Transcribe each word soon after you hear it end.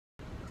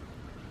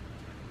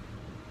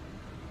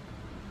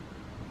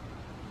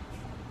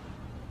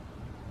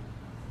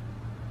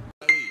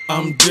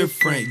I'm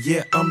different,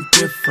 yeah, I'm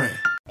different.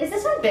 Is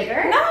this one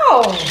bigger?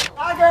 No!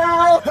 Hi,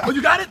 girl! Oh,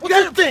 you got it? What do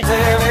you think? I'm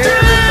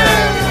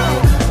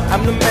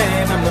the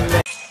man, I'm the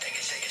man.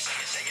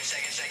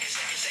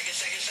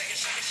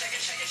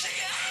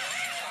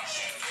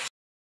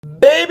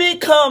 Baby,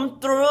 come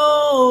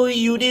through.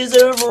 You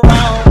deserve a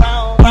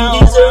round. You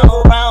deserve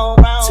a round.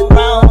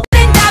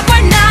 Think that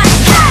we're not,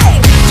 hey!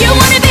 You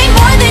wanna be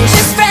more than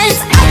just friends.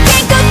 I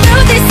can't go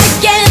through this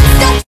again.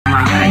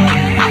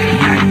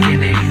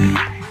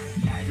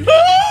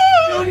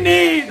 You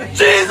need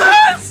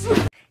Jesus!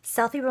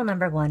 Selfie rule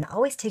number 1,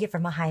 always take it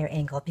from a higher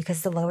angle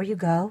because the lower you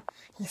go,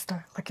 you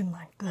start looking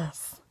like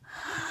this.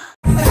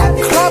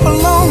 Clap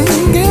along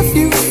if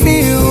you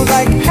feel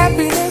like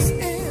happiness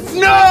is.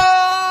 No!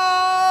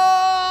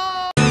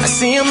 I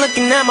see him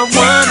looking at my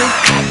wonder.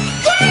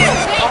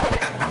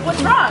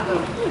 What's wrong?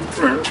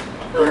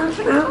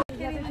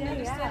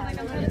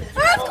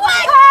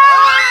 Earthquake!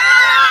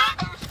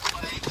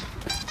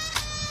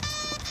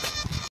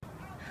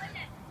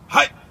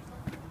 Hi!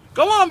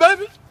 Go on,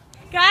 baby!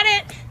 Got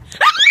it!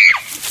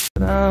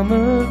 I'm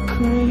a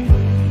creep.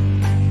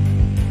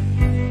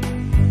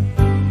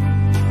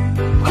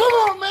 Come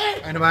on,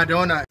 man! Ain't nobody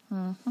doing that.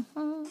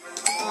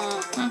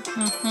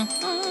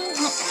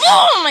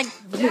 Oh my...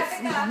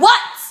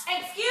 What?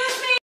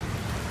 Excuse me?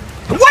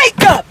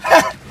 Wake up!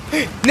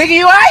 Nigga,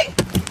 you alright?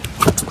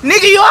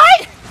 Nigga, you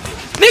alright?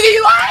 Nigga,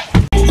 you alright?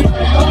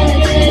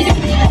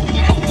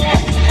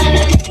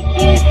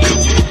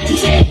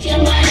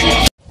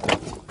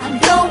 I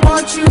don't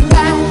want you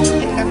back.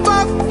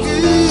 Fuck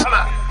you!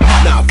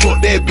 Nah,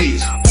 fuck that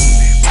bitch.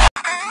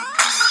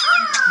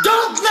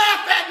 Don't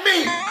laugh at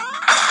me!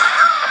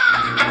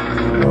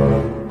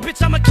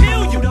 Bitch, I'ma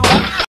kill you, though.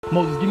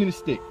 Moses, give me the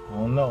stick. I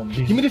don't know.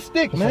 Give me the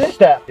stick, man. That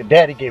staff. Your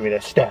daddy gave me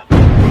that staff.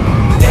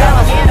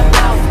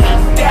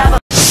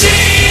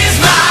 She's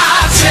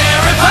my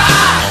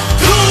terrified.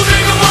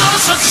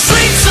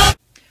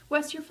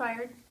 Wes, you're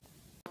fired.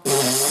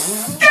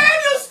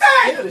 Daniel,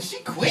 stay! Yeah, she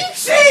quit.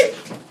 She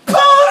pulled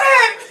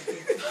it!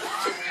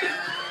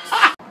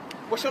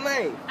 What's your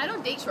name? I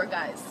don't date short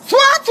guys.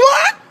 Twat!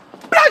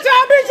 Bitch,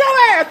 I'll beat your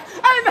ass!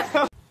 I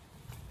know.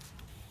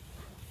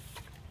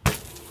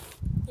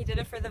 He did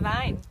it for the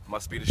Vine.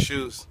 Must be the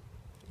shoes.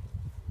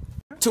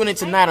 Tune in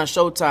tonight on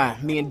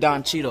Showtime. Me and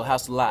Don Cheeto,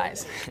 House of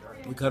Lies.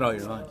 We cut all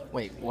your line.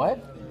 Wait, what?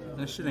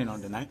 That shit ain't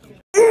on tonight.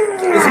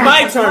 It's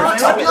my turn.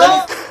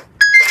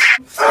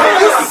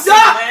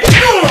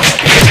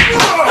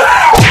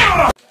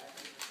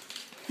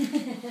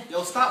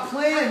 Yo, stop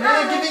playing,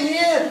 man. Give it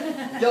here.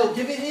 Yo,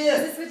 give it here.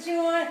 Is this what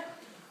you want?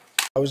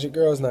 How was your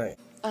girls' night?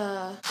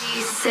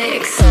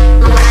 G6,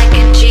 like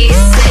a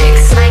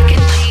G6, like a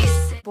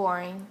G6.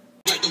 Boring.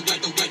 Like the